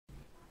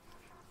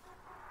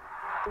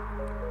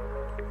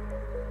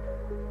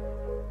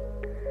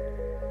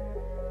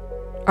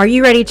Are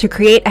you ready to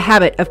create a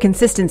habit of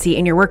consistency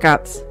in your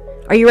workouts?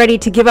 Are you ready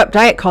to give up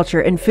diet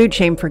culture and food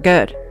shame for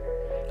good?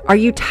 Are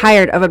you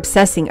tired of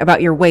obsessing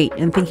about your weight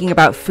and thinking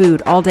about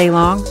food all day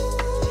long?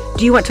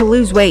 Do you want to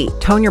lose weight,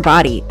 tone your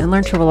body, and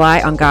learn to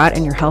rely on God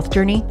in your health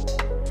journey?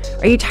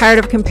 Are you tired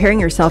of comparing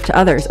yourself to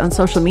others on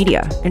social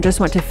media and just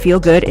want to feel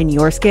good in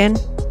your skin?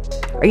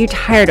 Are you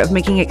tired of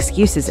making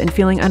excuses and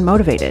feeling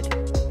unmotivated?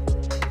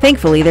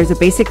 Thankfully, there's a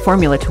basic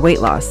formula to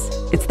weight loss.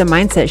 It's the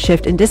mindset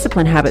shift and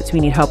discipline habits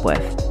we need help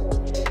with.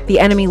 The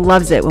enemy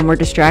loves it when we're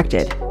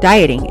distracted,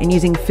 dieting, and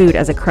using food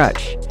as a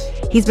crutch.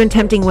 He's been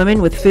tempting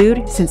women with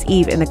food since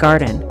Eve in the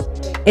garden.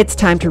 It's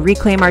time to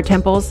reclaim our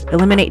temples,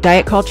 eliminate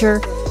diet culture,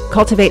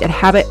 cultivate a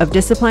habit of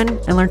discipline,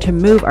 and learn to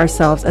move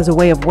ourselves as a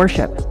way of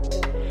worship.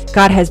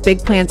 God has big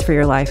plans for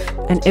your life,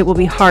 and it will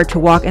be hard to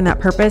walk in that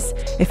purpose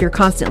if you're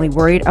constantly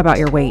worried about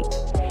your weight.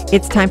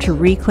 It's time to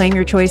reclaim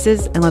your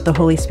choices and let the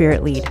Holy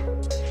Spirit lead.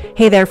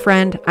 Hey there,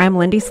 friend. I'm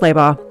Lindy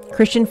Schlabach,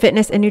 Christian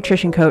fitness and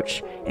nutrition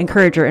coach,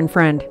 encourager, and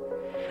friend.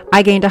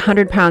 I gained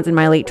 100 pounds in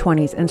my late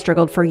 20s and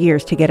struggled for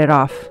years to get it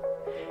off.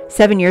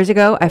 7 years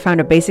ago, I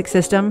found a basic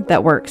system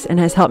that works and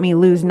has helped me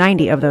lose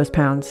 90 of those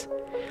pounds.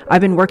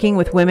 I've been working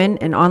with women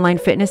in online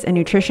fitness and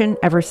nutrition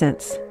ever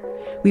since.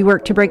 We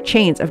work to break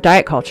chains of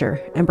diet culture,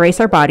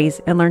 embrace our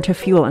bodies, and learn to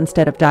fuel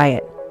instead of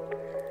diet.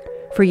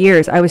 For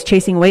years, I was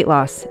chasing weight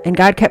loss, and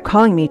God kept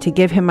calling me to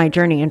give him my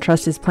journey and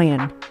trust his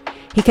plan.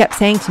 He kept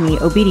saying to me,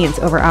 obedience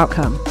over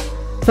outcome.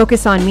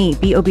 Focus on me,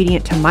 be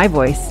obedient to my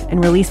voice,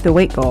 and release the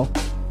weight goal.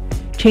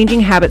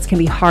 Changing habits can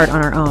be hard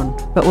on our own,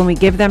 but when we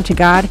give them to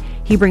God,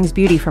 he brings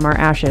beauty from our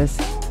ashes.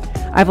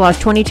 I've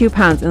lost 22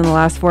 pounds in the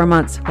last 4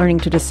 months, learning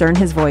to discern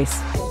his voice.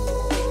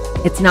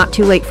 It's not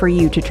too late for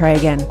you to try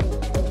again.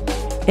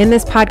 In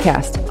this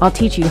podcast, I'll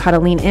teach you how to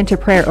lean into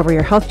prayer over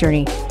your health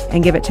journey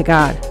and give it to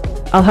God.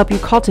 I'll help you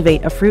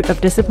cultivate a fruit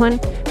of discipline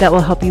that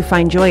will help you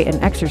find joy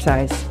in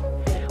exercise.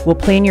 We'll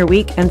plan your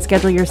week and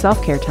schedule your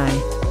self-care time.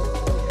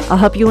 I'll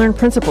help you learn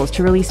principles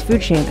to release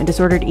food shame and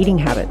disordered eating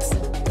habits,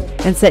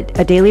 and set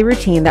a daily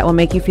routine that will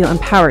make you feel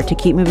empowered to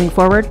keep moving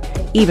forward,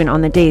 even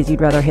on the days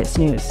you'd rather hit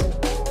snooze.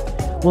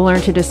 We'll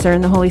learn to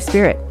discern the Holy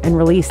Spirit and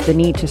release the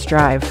need to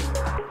strive.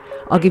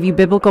 I'll give you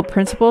biblical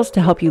principles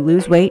to help you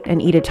lose weight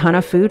and eat a ton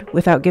of food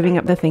without giving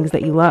up the things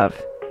that you love.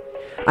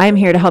 I am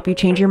here to help you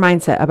change your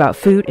mindset about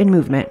food and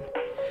movement.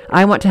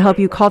 I want to help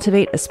you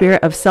cultivate a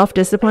spirit of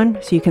self-discipline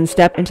so you can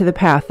step into the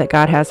path that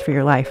God has for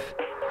your life.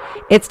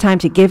 It's time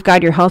to give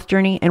God your health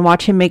journey and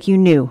watch him make you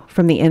new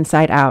from the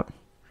inside out.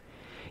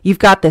 You've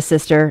got this,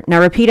 sister.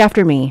 Now repeat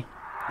after me.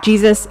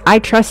 Jesus, I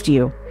trust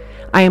you.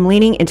 I am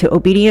leaning into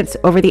obedience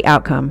over the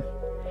outcome.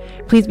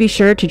 Please be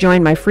sure to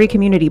join my free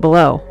community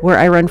below, where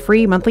I run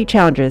free monthly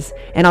challenges,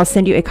 and I'll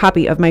send you a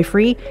copy of my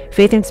free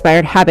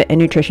faith-inspired habit and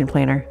nutrition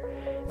planner.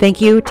 Thank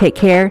you, take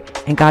care,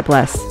 and God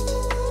bless.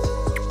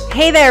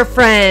 Hey there,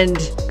 friend.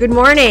 Good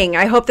morning.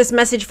 I hope this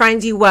message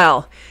finds you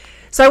well.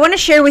 So I want to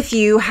share with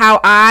you how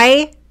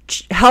I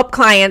help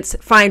clients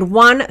find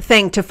one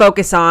thing to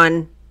focus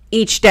on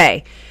each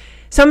day.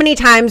 So many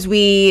times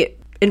we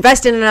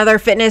invest in another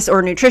fitness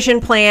or nutrition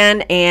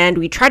plan and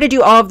we try to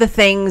do all of the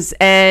things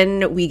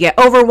and we get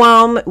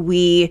overwhelmed,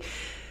 we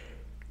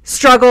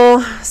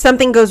struggle,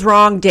 something goes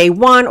wrong day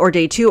 1 or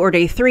day 2 or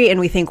day 3, and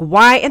we think,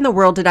 why in the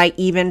world did I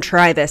even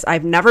try this?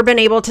 I've never been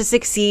able to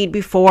succeed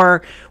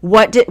before.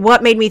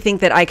 What made me think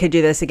that I could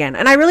do this again?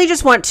 And I really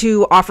just want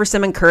to offer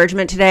some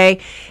encouragement today.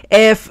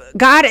 If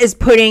God is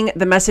putting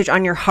the message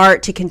on your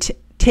heart to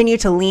continue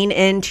to lean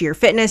into your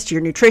fitness, to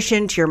your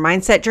nutrition, to your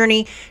mindset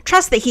journey,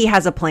 trust that he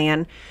has a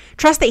plan.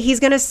 Trust that he's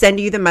going to send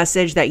you the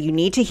message that you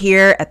need to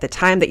hear at the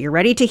time that you're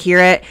ready to hear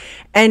it,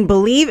 and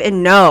believe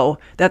and know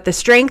that the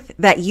strength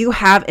that you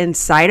have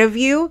inside of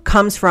you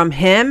comes from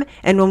him.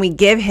 And when we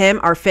give him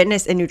our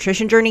fitness and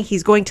nutrition journey,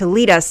 he's going to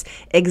lead us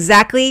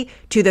exactly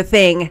to the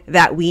thing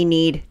that we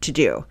need to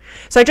do.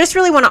 So I just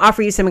really want to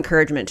offer you some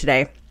encouragement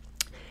today.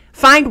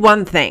 Find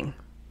one thing.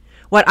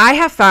 What I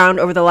have found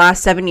over the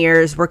last 7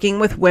 years working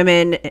with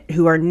women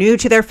who are new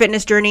to their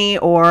fitness journey,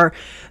 or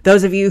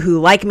those of you who,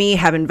 like me,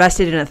 have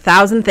invested in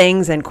 1,000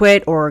 things and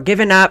quit or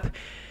given up,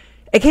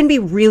 it can be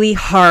really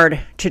hard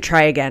to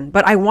try again.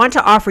 But I want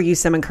to offer you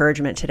some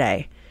encouragement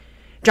today.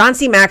 John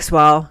C.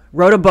 Maxwell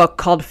wrote a book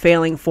called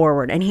Failing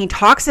Forward, and he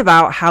talks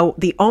about how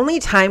the only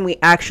time we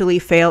actually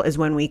fail is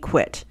when we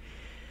quit.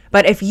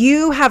 But if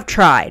you have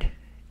tried,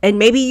 and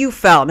maybe you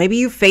fell, maybe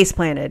you face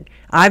planted,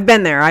 I've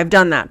been there, I've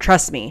done that,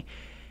 trust me.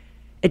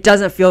 It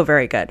doesn't feel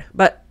very good.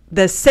 But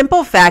the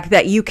simple fact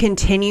that you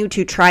continue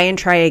to try and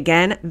try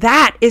again,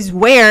 that is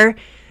where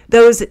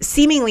those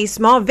seemingly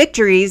small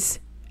victories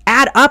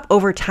add up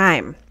over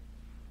time.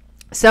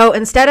 So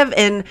instead of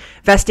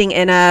investing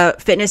in a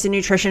fitness and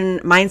nutrition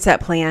mindset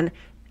plan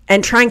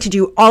and trying to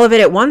do all of it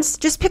at once,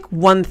 just pick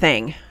one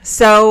thing.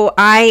 So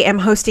I am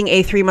hosting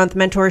a 3-month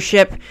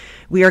mentorship.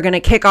 We are going to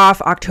kick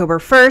off October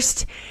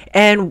 1st.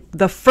 And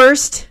the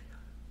first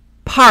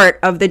part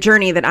of the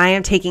journey that I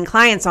am taking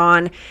clients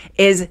on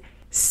is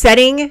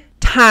setting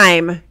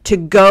time to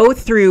go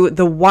through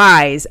the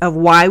whys of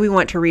why we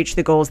want to reach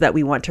the goals that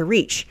we want to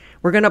reach.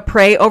 We're going to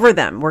pray over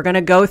them. We're going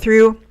to go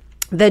through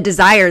the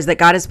desires that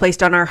God has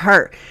placed on our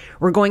heart.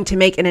 We're going to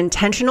make an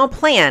intentional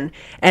plan.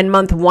 And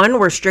month 1,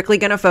 we're strictly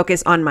going to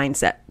focus on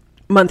mindset.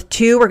 Month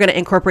 2, we're going to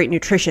incorporate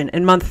nutrition.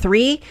 And month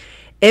 3,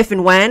 if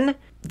and when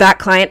that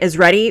client is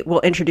ready,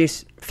 we'll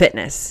introduce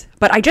fitness.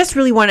 But I just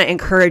really want to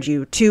encourage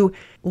you to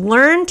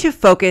learn to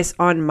focus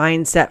on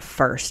mindset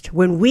first.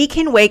 When we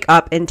can wake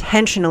up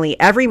intentionally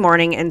every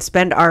morning and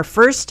spend our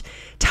first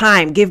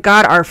time, give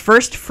God our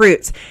first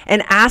fruits,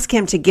 and ask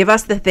Him to give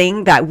us the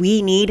thing that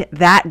we need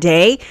that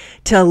day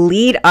to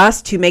lead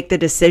us to make the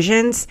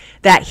decisions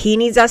that He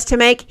needs us to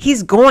make,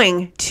 He's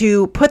going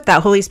to put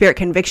that Holy Spirit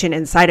conviction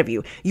inside of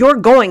you. You're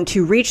going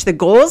to reach the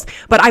goals,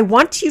 but I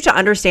want you to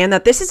understand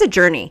that this is a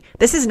journey.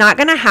 This is not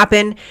going to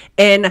happen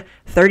in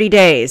 30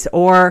 days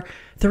or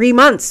 3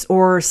 months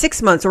or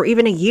 6 months or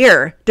even a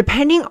year,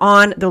 depending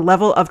on the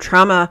level of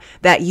trauma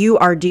that you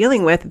are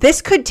dealing with.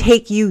 This could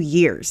take you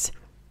years.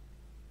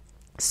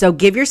 So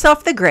give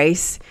yourself the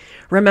grace.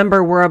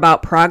 Remember, we're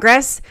about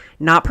progress,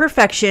 not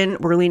perfection.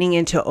 We're leaning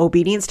into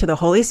obedience to the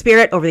Holy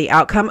Spirit over the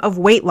outcome of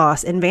weight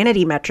loss and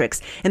vanity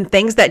metrics and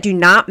things that do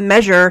not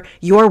measure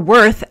your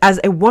worth as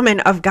a woman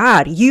of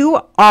God.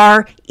 You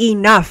are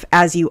enough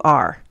as you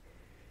are.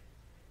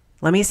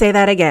 Let me say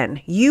that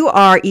again. You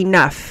are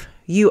enough.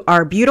 You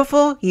are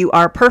beautiful. You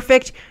are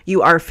perfect.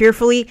 You are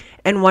fearfully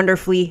and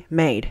wonderfully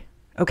made.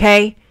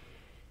 Okay?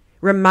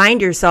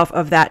 Remind yourself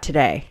of that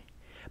today.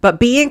 But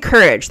be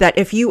encouraged that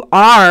if you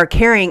are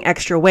carrying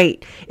extra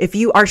weight, if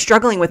you are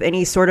struggling with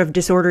any sort of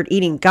disordered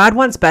eating, God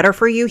wants better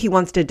for you. He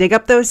wants to dig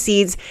up those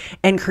seeds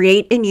and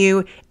create in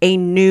you a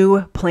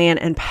new plan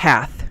and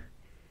path.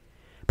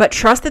 But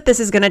trust that this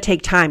is going to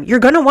take time. You're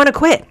going to want to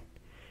quit.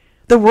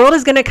 The world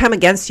is going to come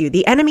against you.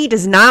 The enemy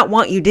does not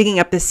want you digging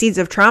up the seeds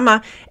of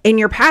trauma in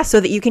your past so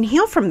that you can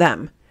heal from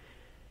them.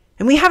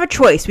 And we have a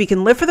choice. We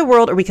can live for the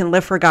world or we can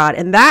live for God.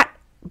 And that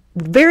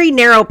very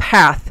narrow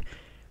path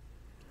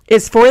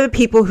is for the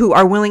people who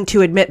are willing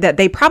to admit that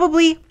they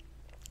probably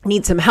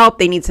need some help.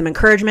 They need some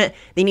encouragement.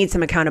 They need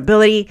some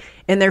accountability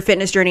in their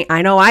fitness journey.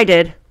 I know I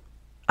did.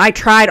 I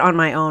tried on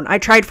my own. I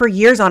tried for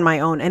years on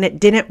my own and it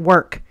didn't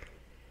work.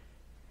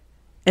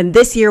 And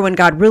this year, when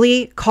God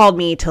really called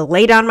me to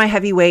lay down my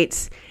heavy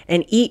weights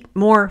and eat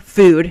more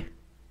food,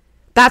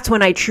 that's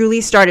when I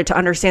truly started to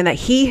understand that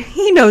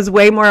He knows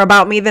way more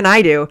about me than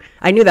I do.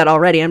 I knew that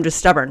already. I'm just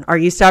stubborn. Are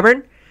you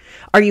stubborn?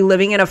 Are you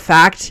living in a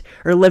fact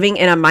or living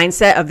in a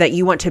mindset of that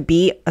you want to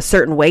be a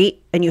certain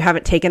weight and you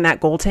haven't taken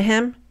that goal to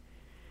Him?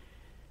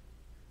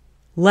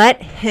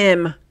 Let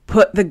Him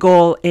put the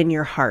goal in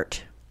your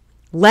heart.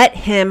 Let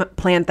Him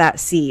plant that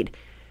seed.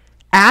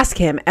 Ask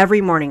Him every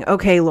morning,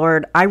 okay,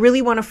 Lord, I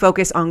really want to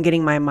focus on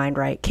getting my mind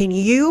right. Can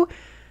you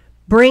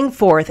bring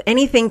forth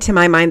anything to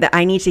my mind that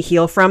I need to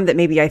heal from that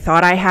maybe I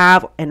thought I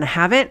have and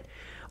haven't,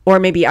 or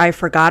maybe I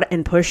forgot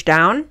and pushed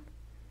down?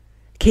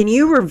 Can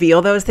you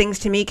reveal those things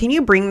to me? Can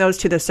you bring those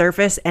to the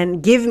surface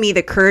and give me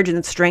the courage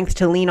and strength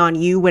to lean on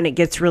you when it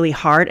gets really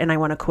hard and I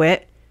want to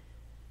quit?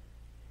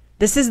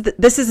 This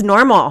is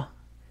normal.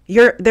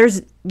 You're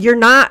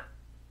not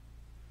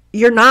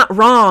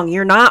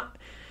wrong.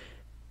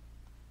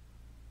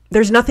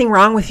 There's nothing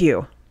wrong with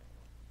you.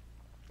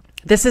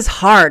 This is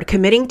hard.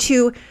 Committing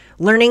to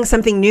learning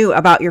something new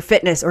about your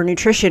fitness or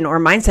nutrition or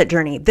mindset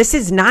journey. This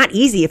is not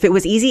easy. If it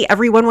was easy,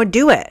 everyone would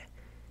do it.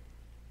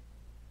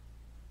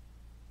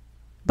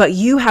 But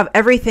you have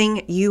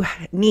everything you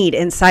need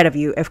inside of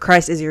you if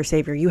Christ is your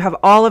Savior. You have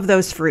all of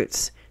those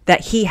fruits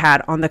that He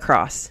had on the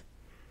cross.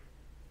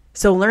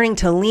 So learning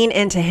to lean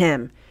into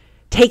Him,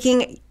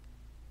 taking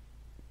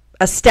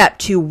a step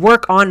to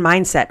work on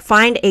mindset.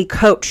 Find a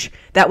coach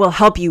that will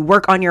help you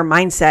work on your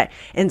mindset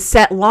and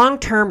set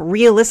long-term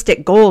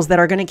realistic goals that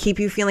are going to keep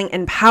you feeling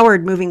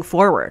empowered moving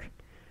forward.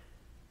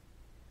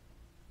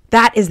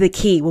 That is the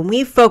key. When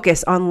we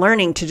focus on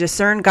learning to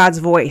discern God's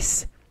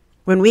voice,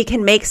 when we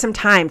can make some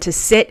time to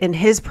sit in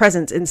His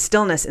presence in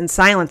stillness and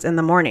silence in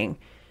the morning,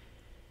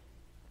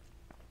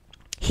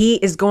 He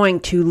is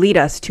going to lead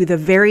us to the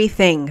very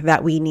thing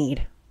that we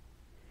need.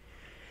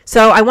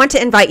 So I want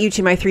to invite you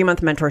to my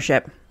 3-month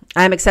mentorship.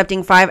 I'm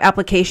accepting 5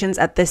 applications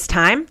at this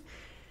time.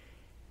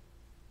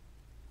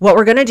 What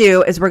we're going to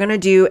do is we're going to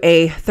do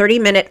a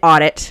 30-minute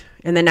audit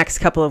in the next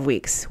couple of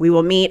weeks. We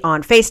will meet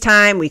on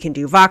FaceTime. We can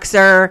do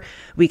Voxer.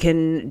 We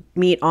can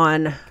meet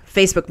on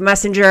Facebook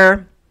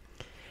Messenger.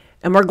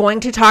 And we're going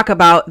to talk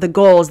about the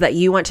goals that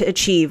you want to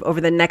achieve over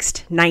the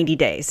next 90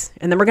 days.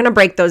 And then we're going to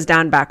break those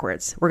down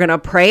backwards. We're going to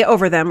pray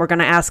over them. We're going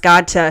to ask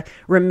God to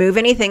remove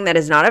anything that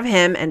is not of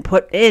Him and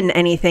put in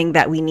anything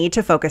that we need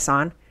to focus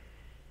on.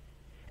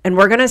 And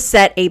we're going to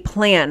set a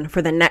plan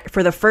for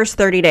the first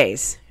 30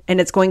 days. And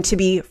it's going to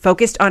be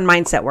focused on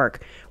mindset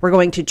work. We're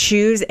going to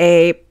choose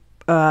a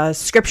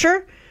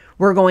scripture.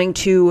 We're going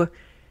to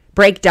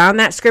break down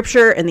that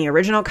scripture in the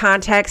original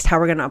context, how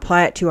we're going to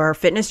apply it to our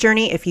fitness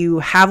journey. If you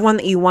have one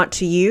that you want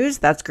to use,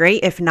 that's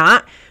great. If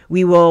not,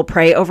 we will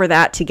pray over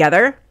that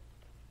together.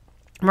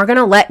 And we're going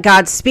to let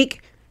God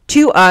speak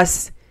to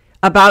us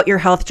about your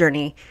health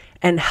journey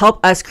and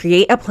help us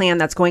create a plan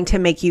that's going to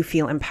make you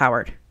feel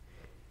empowered.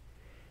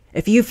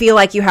 If you feel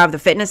like you have the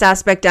fitness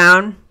aspect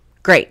down,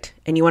 great.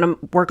 And you want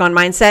to work on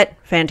mindset,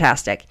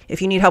 fantastic.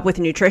 If you need help with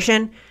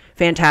nutrition,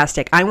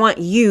 fantastic. I want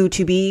you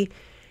to be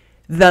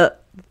the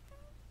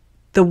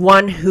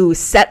one who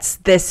sets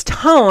this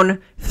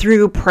tone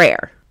through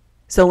prayer.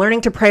 So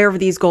learning to pray over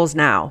these goals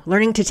now,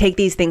 learning to take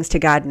these things to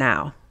God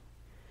now.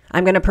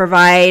 I'm going to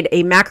provide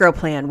a macro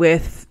plan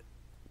with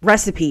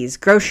recipes,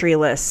 grocery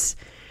lists,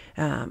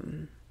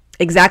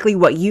 exactly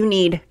what you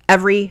need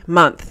every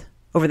month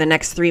over the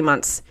next 3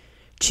 months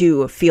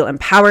to feel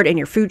empowered in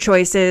your food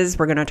choices.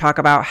 We're going to talk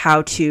about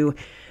how to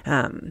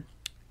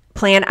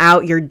plan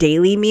out your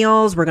daily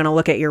meals. We're going to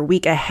look at your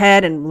week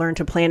ahead and learn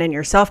to plan in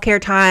your self-care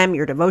time,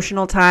 your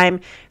devotional time,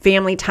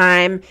 family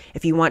time.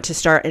 If you want to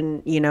start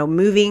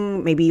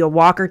moving, maybe a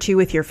walk or two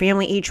with your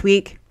family each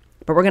week,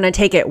 but we're going to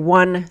take it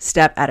one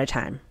step at a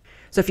time.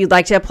 So if you'd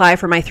like to apply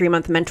for my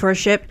 3-month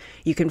mentorship,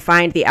 you can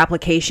find the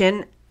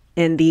application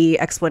in the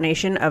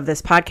explanation of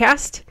this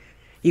podcast.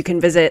 You can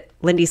visit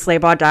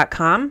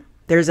lindyschlabach.com.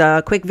 There's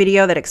a quick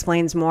video that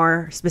explains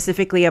more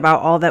specifically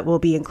about all that will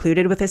be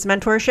included with this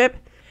mentorship.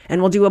 And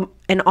we'll do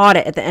an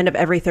audit at the end of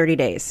every 30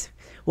 days.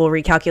 We'll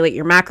recalculate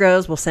your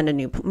macros. We'll send a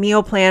new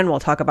meal plan. We'll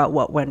talk about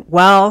what went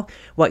well,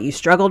 what you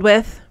struggled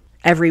with.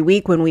 Every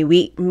week when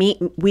we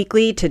meet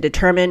weekly to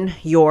determine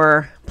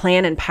your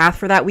plan and path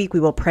for that week, we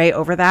will pray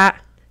over that.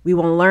 We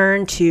will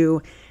learn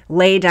to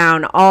lay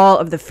down all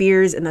of the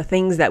fears and the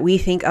things that we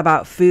think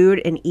about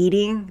food and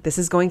eating. This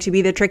is going to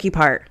be the tricky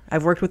part.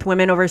 I've worked with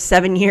women over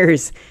 7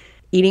 years.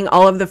 Eating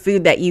all of the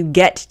food that you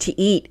get to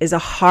eat is a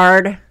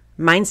hard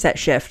mindset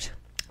shift,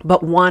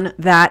 but one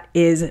that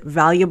is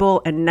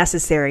valuable and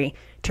necessary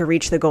to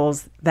reach the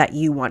goals that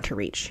you want to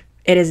reach.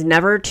 It is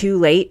never too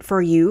late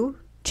for you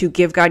to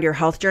give God your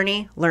health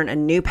journey, learn a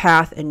new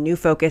path and new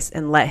focus,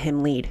 and let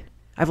Him lead.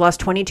 I've lost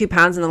 22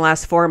 pounds in the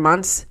last 4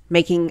 months,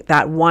 making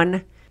that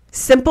one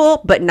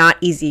simple but not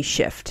easy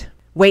shift.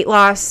 Weight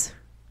loss,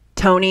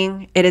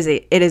 toning, it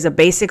is a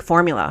basic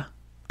formula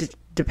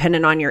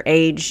dependent on your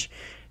age,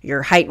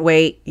 your height,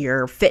 weight,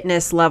 your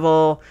fitness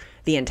level,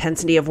 the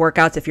intensity of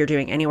workouts, if you're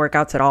doing any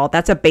workouts at all.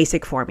 That's a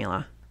basic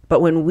formula.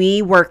 But when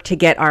we work to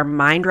get our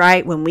mind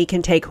right, when we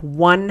can take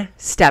one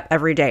step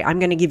every day, I'm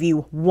going to give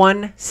you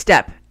one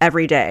step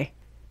every day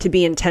to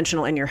be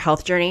intentional in your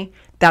health journey.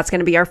 That's going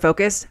to be our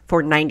focus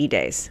for 90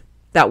 days.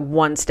 That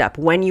one step.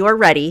 When you're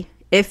ready,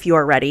 if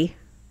you're ready,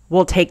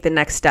 we'll take the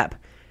next step,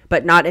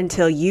 but not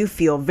until you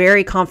feel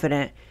very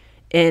confident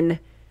in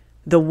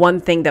the one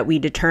thing that we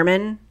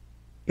determine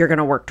you're going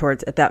to work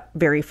towards at that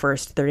very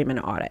first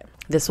 30-minute audit.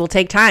 This will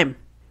take time.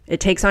 It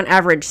takes on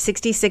average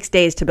 66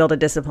 days to build a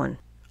discipline.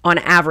 On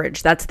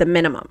average, that's the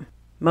minimum.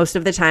 Most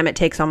of the time, it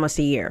takes almost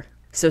a year.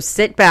 So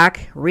sit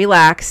back,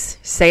 relax,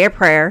 say a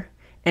prayer,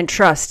 and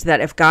trust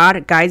that if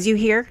God guides you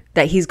here,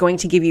 that He's going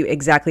to give you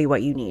exactly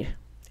what you need.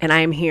 And I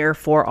am here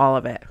for all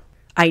of it.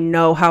 I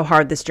know how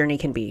hard this journey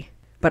can be,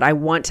 but I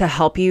want to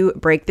help you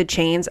break the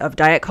chains of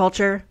diet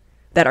culture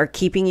that are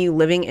keeping you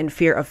living in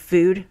fear of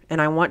food.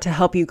 And I want to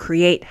help you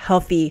create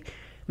healthy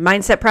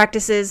mindset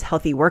practices,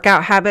 healthy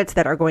workout habits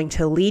that are going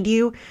to lead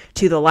you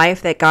to the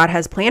life that God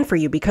has planned for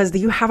you, because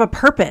you have a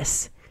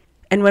purpose.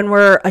 And when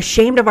we're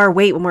ashamed of our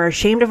weight, when we're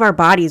ashamed of our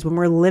bodies, when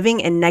we're living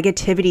in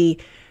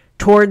negativity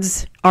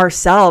towards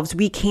ourselves,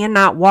 we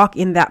cannot walk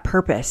in that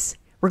purpose.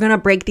 We're going to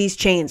break these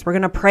chains. We're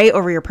going to pray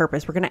over your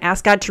purpose. We're going to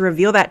ask God to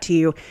reveal that to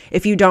you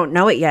if you don't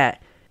know it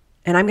yet.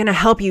 And I'm going to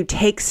help you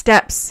take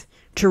steps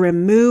to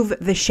remove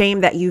the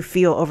shame that you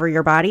feel over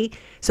your body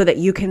so that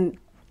you can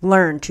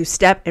learn to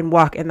step and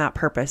walk in that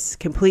purpose,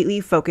 completely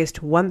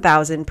focused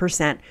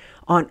 1000%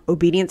 on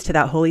obedience to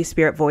that Holy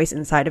Spirit voice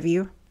inside of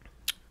you.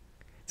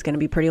 It's going to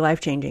be pretty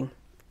life-changing.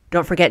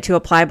 Don't forget to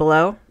apply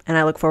below, and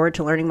I look forward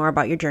to learning more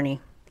about your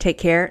journey. Take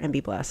care and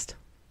be blessed.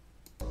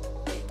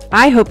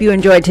 I hope you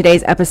enjoyed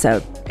today's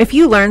episode. If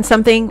you learned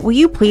something, will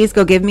you please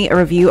go give me a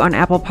review on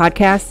Apple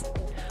Podcasts?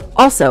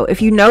 Also,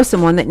 if you know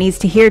someone that needs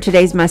to hear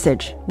today's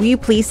message, will you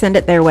please send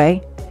it their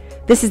way?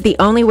 This is the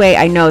only way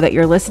I know that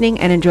you're listening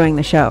and enjoying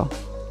the show.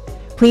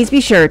 Please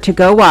be sure to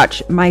go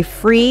watch my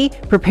free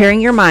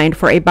Preparing Your Mind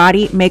for a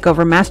Body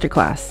Makeover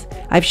Masterclass.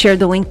 I've shared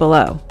the link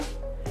below.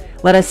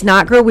 Let us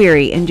not grow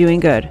weary in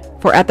doing good,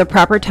 for at the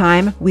proper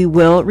time we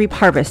will reap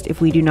harvest if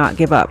we do not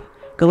give up.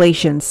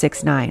 Galatians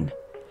 6:9.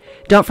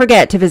 Don't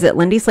forget to visit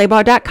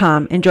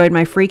lindyschlabach.com and join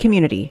my free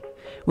community.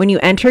 When you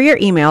enter your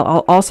email,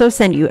 I'll also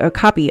send you a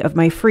copy of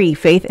my free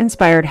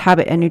faith-inspired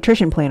habit and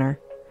nutrition planner.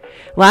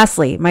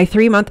 Lastly, my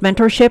 3-month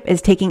mentorship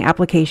is taking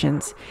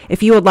applications.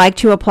 If you would like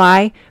to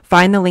apply,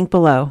 find the link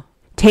below.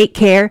 Take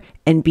care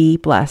and be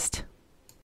blessed.